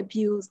sexually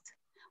abused.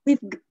 We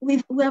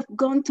have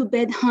gone to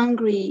bed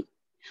hungry.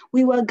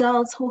 We were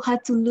girls who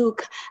had to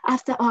look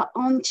after our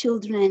own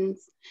children,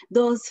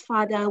 those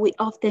father we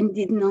often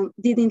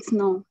didn't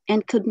know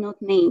and could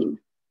not name.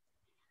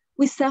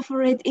 We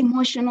suffered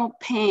emotional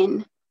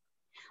pain.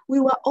 We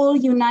were all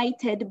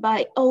united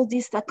by all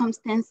these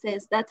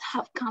circumstances that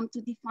have come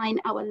to define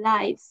our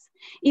lives,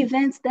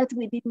 events that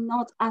we did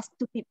not ask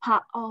to be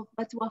part of,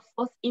 but were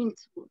forced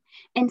into,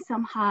 and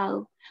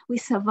somehow we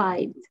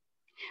survived.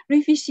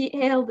 RefuSHE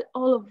held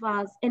all of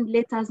us and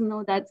let us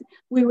know that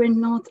we were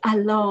not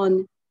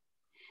alone.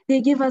 They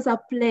gave us a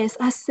place,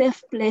 a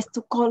safe place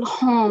to call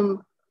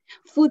home,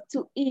 food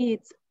to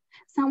eat,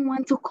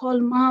 someone to call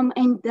mom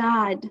and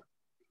dad,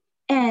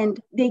 and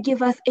they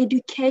gave us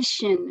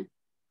education.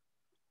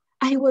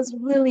 I was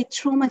really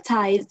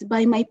traumatized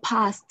by my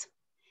past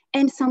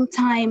and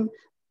sometimes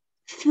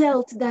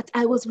felt that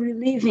I was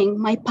reliving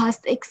my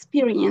past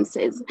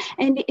experiences.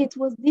 And it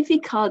was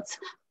difficult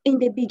in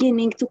the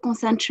beginning to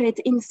concentrate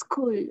in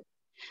school.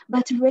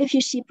 But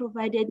RefuSHE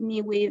provided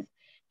me with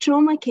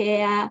trauma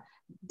care,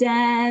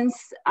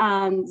 dance,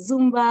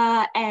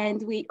 Zumba,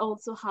 and we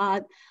also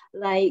had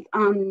like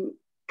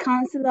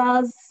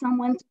counselors,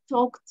 someone to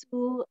talk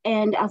to,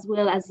 and as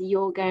well as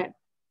yoga.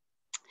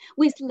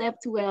 We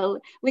slept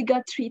well, we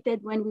got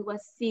treated when we were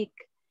sick.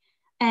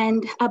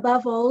 And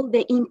above all,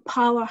 they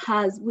empower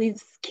us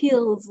with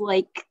skills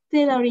like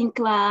tailoring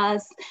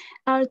class,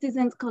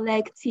 artisans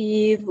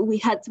collective. We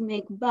had to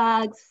make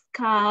bags,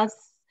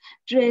 scarves,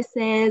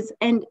 dresses,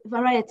 and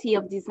variety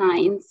of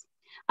designs.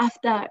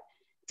 After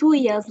 2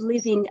 years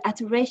living at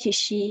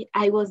RefuSHE,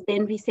 I was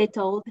then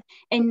resettled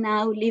and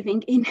now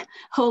living in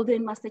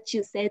Holden,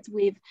 Massachusetts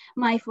with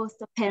my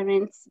foster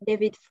parents,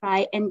 David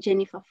Fry and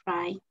Jennifer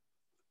Fry.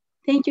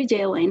 Thank you,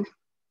 Jailan.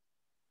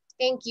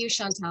 Thank you,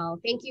 Chantale.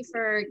 Thank you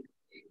for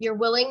your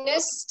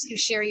willingness to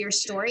share your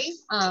story.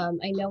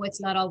 I know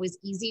it's not always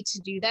easy to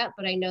do that,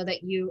 but I know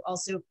that you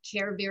also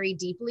care very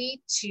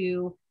deeply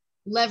to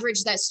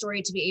leverage that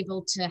story to be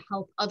able to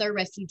help other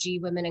refugee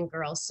women and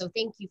girls. So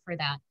thank you for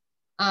that.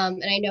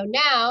 And I know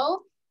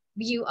now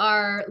you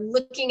are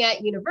looking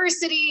at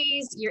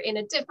universities, you're in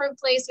a different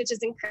place, which is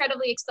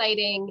incredibly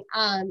exciting.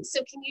 So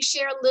can you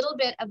share a little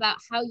bit about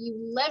how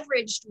you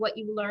leveraged what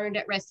you learned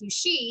at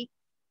RefuSHE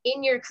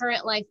in your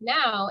current life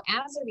now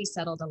as a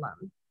resettled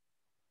alum?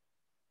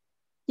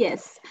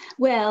 Yes,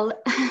 well,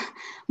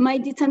 my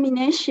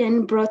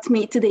determination brought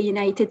me to the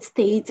United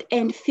States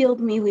and filled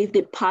me with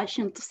the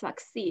passion to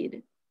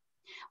succeed.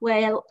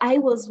 Well, I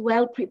was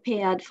well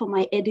prepared for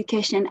my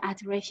education at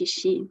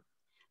RefuSHE.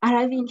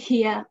 Arriving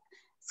here,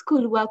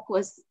 schoolwork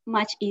was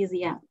much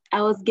easier.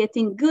 I was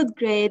getting good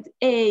grades,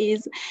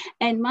 A's,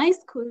 and my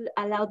school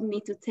allowed me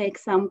to take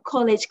some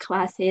college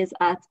classes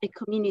at a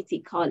community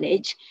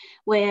college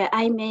where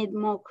I made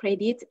more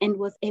credit and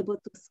was able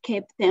to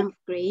skip 10th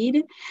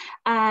grade.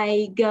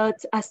 I got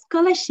a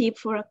scholarship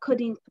for a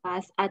coding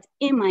class at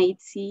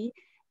MIT,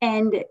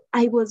 and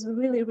I was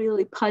really,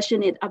 really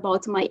passionate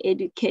about my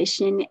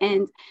education.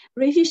 And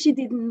RefuSHE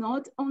did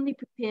not only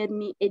prepare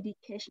me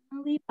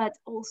educationally, but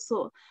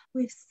also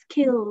with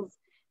skills.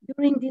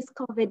 During this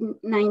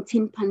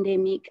COVID-19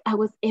 pandemic, I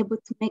was able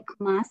to make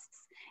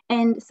masks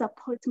and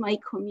support my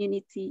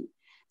community.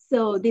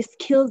 So the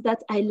skills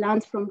that I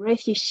learned from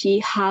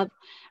RefuSHE have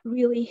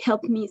really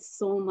helped me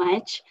so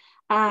much.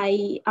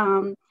 I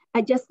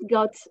just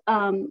got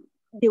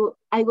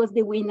I was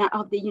the winner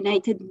of the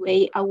United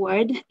Way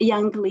Award,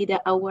 Young Leader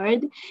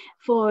Award,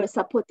 for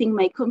supporting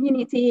my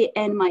community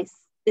and my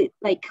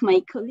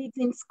colleagues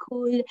in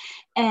school.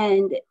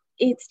 And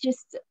it's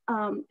just,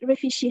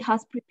 RefuSHE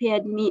has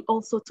prepared me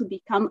also to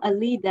become a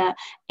leader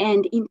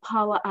and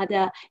empower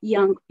other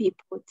young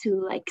people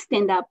to like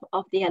stand up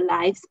of their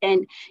lives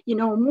and, you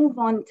know, move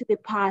on to the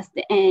past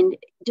and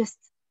just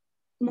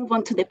move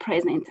on to the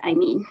present, I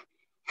mean.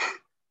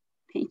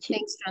 Thank you.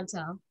 Thanks,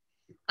 Chantale.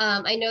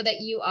 I know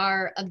that you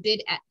are a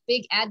big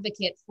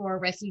advocate for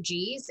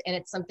refugees, and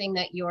it's something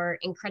that you're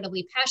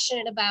incredibly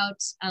passionate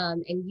about,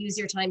 and use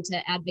your time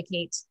to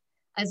advocate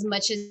as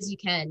much as you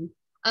can.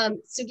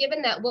 So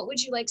given that, what would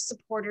you like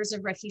supporters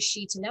of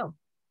RefuSHE to know?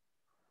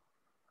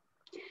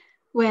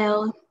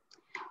 Well,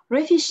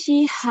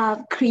 RefuSHE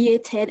have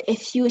created a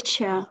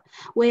future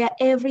where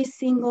every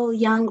single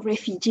young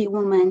refugee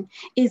woman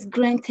is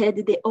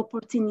granted the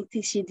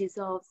opportunity she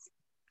deserves.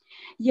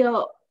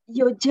 Your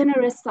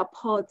generous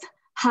support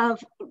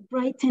have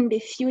brightened the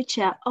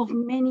future of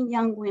many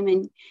young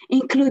women,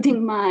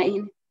 including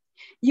mine.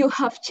 You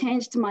have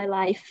changed my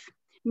life,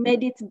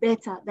 made it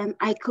better than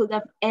I could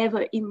have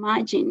ever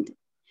imagined.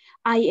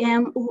 I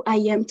am who I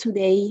am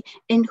today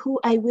and who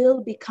I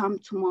will become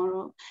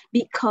tomorrow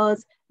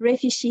because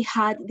RefuSHE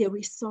had the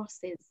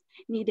resources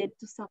needed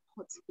to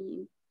support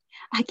me.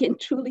 I can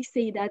truly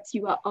say that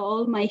you are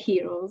all my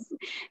heroes.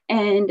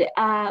 And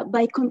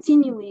by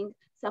continuing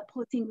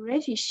supporting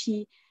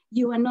RefuSHE,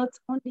 you are not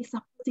only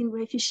supporting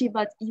RefuSHE,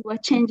 but you are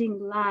changing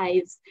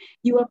lives.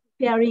 You are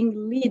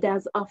preparing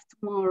leaders of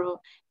tomorrow.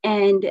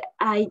 And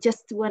I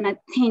just want to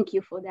thank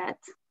you for that.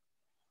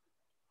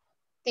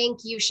 Thank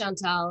you,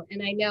 Chantale.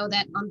 And I know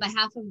that on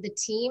behalf of the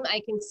team, I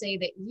can say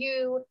that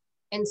you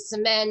and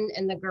Simegn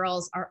and the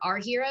girls are our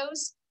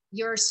heroes.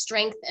 Your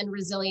strength and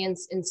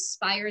resilience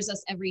inspires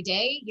us every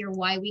day. You're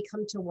why we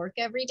come to work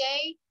every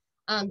day.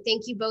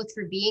 Thank you both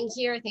for being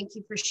here. Thank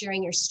you for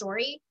sharing your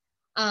story.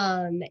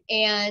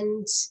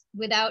 And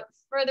without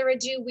further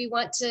ado, we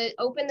want to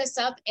open this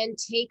up and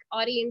take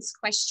audience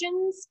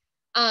questions.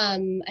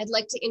 I'd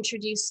like to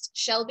introduce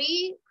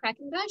Shelby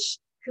Krakenbush,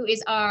 who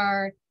is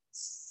our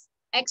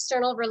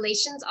External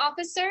Relations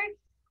Officer.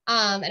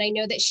 And I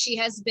know that she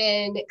has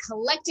been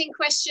collecting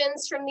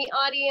questions from the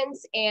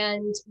audience,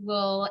 and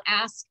we'll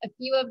ask a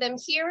few of them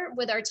here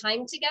with our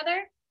time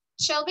together.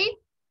 Shelby?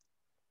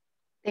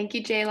 Thank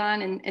you,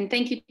 Jailan, and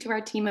thank you to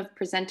our team of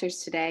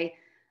presenters today.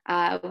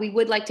 We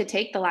would like to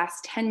take the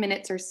last 10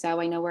 minutes or so.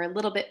 I know we're a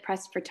little bit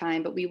pressed for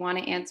time, but we want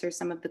to answer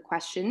some of the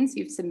questions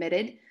you've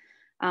submitted.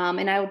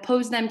 And I will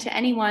pose them to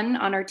anyone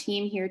on our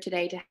team here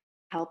today to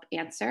help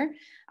answer.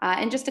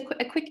 And just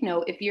a quick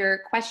note, if your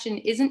question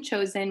isn't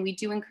chosen, we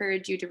do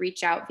encourage you to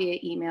reach out via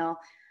email.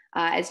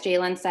 As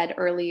Jailan said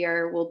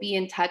earlier, we'll be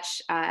in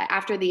touch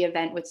after the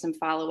event with some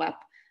follow-up.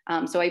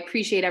 So I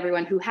appreciate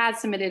everyone who has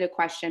submitted a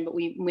question, but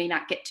we may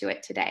not get to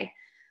it today.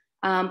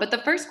 But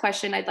the first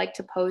question I'd like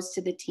to pose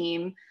to the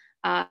team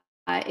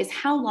is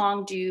how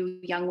long do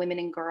young women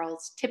and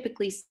girls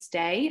typically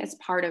stay as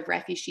part of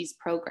RefuSHE's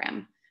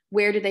program?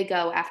 Where do they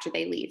go after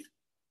they leave?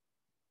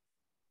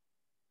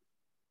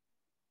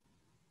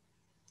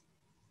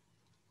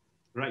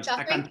 Right,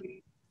 Geoffrey? I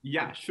can,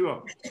 yeah,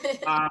 sure.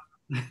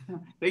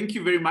 Thank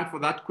you very much for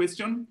that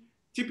question.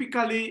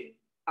 Typically,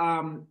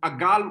 a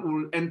girl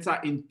will enter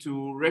into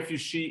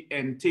RefuSHE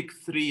and take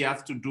 3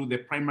 years to do the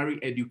primary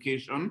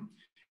education.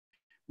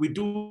 We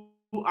do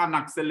an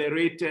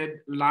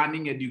accelerated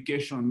learning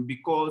education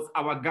because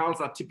our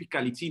girls are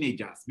typically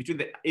teenagers between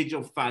the age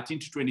of 13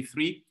 to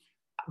 23,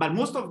 but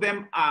most of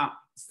them are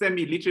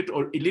semi-literate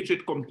or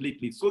illiterate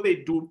completely. So they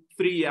do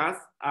 3 years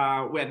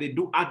where they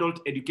do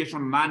adult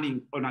education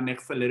learning on an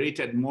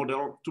accelerated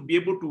model to be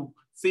able to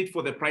sit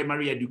for the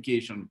primary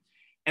education.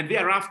 And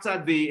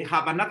thereafter, they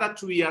have another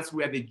 2 years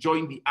where they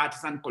join the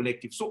artisan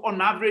collective. So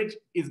on average,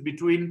 it's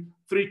between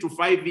 3 to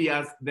 5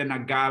 years, then a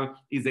girl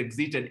is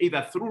exited,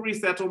 either through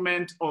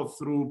resettlement or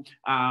through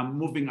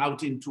moving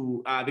out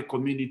into the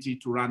community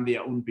to run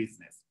their own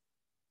business.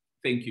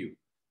 Thank you.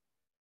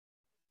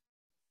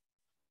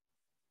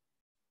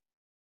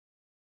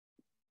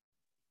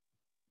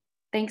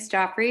 Thanks,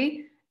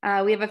 Geoffrey.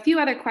 We have a few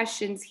other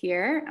questions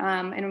here,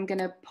 and I'm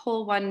gonna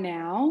pull one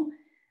now.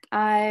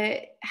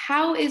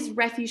 How is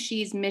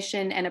RefuSHE's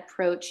mission and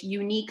approach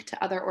unique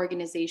to other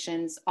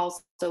organizations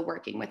also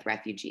working with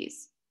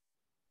refugees?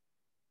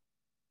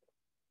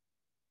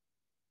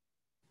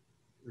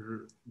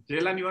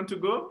 Jailan, you want to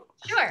go?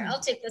 Sure, I'll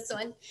take this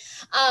one.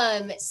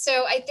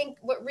 So I think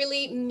what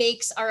really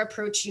makes our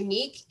approach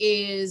unique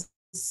is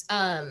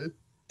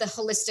the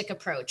holistic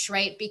approach,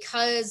 right?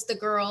 Because the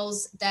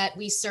girls that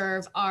we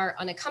serve are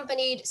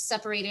unaccompanied,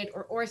 separated,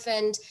 or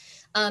orphaned,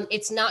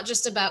 it's not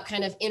just about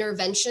kind of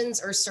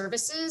interventions or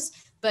services,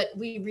 but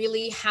we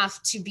really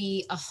have to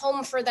be a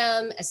home for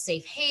them, a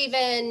safe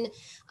haven.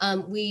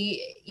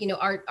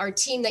 Our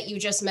team that you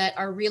just met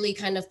are really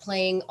kind of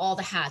playing all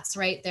the hats,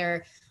 right?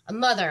 They're a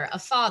mother, a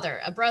father,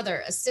 a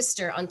brother, a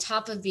sister, on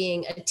top of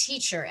being a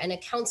teacher and a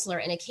counselor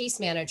and a case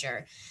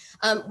manager.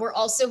 We're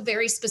also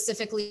very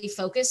specifically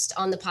focused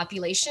on the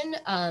population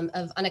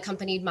of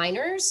unaccompanied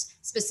minors,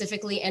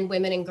 specifically, and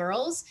women and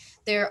girls.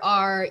 There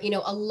are,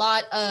 a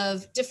lot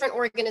of different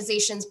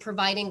organizations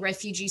providing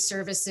refugee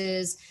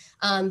services,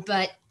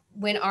 but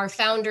when our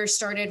founders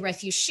started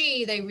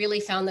RefuSHE, they really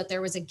found that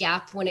there was a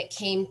gap when it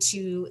came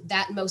to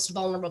that most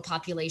vulnerable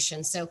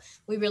population. So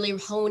we really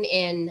hone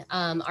in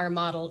our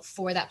model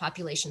for that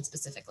population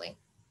specifically.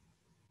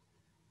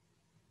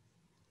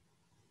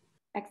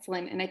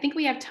 Excellent. And I think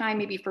we have time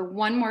maybe for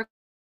one more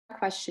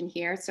question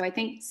here. So I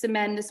think,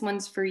 Simegn, this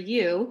one's for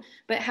you,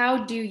 but how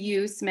do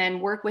you, Simegn,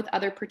 work with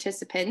other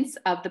participants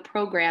of the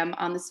program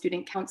on the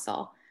Student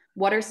Council?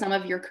 What are some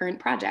of your current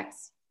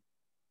projects?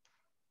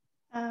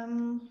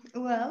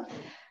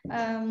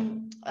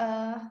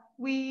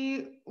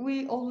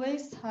 We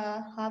always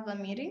have a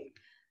meeting.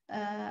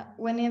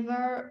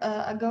 Whenever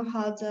a girl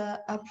has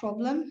a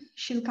problem,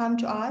 she'll come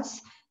to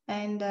us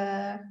and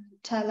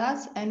tell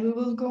us, and we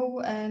will go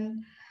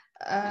and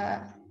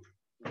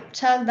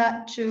tell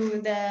that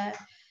to the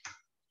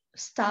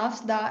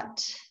staff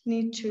that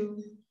need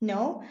to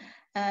know.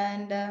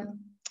 And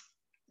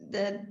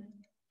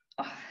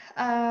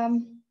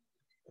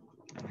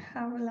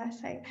how will I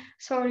say?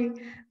 Sorry.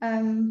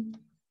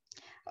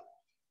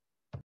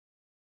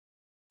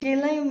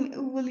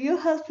 Jailan, will you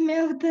help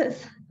me with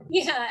this?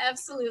 Yeah,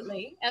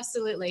 absolutely.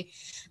 Absolutely.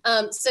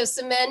 So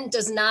Simegn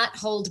does not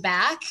hold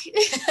back.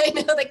 I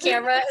know the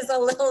camera is a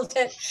little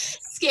bit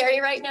scary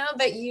right now,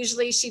 but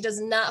usually she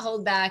does not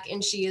hold back,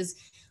 and she is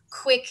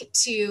quick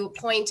to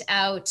point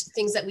out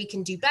things that we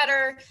can do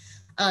better.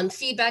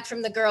 Feedback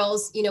from the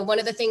girls. One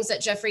of the things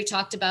that Geoffrey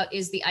talked about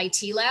is the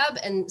IT lab,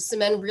 and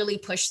Simegn really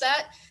pushed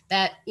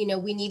that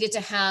we needed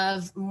to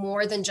have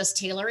more than just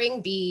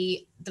tailoring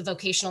be the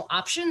vocational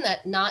option,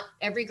 that not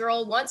every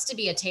girl wants to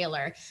be a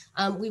tailor.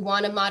 We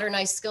want a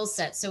modernized skill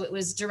set. So it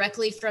was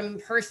directly from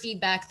her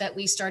feedback that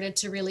we started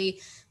to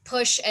really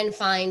push and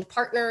find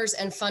partners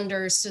and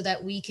funders so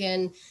that we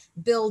can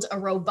build a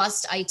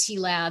robust IT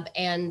lab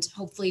and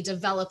hopefully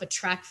develop a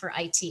track for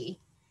IT.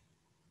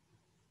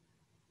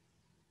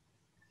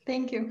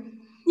 Thank you.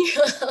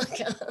 You're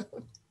welcome.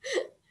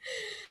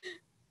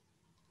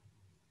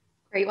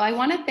 Great. Well, I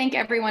want to thank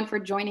everyone for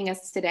joining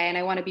us today, and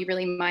I want to be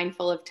really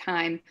mindful of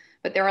time,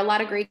 but there are a lot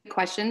of great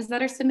questions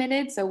that are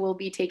submitted, so we'll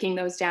be taking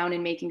those down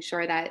and making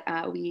sure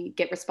that we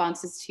get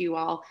responses to you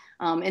all.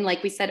 And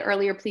like we said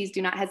earlier, please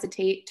do not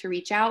hesitate to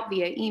reach out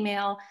via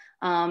email,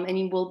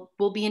 and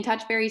we'll be in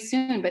touch very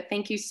soon, but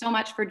thank you so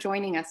much for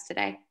joining us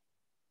today.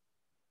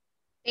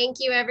 Thank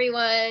you,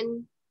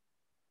 everyone.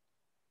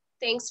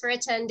 Thanks for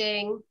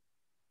attending.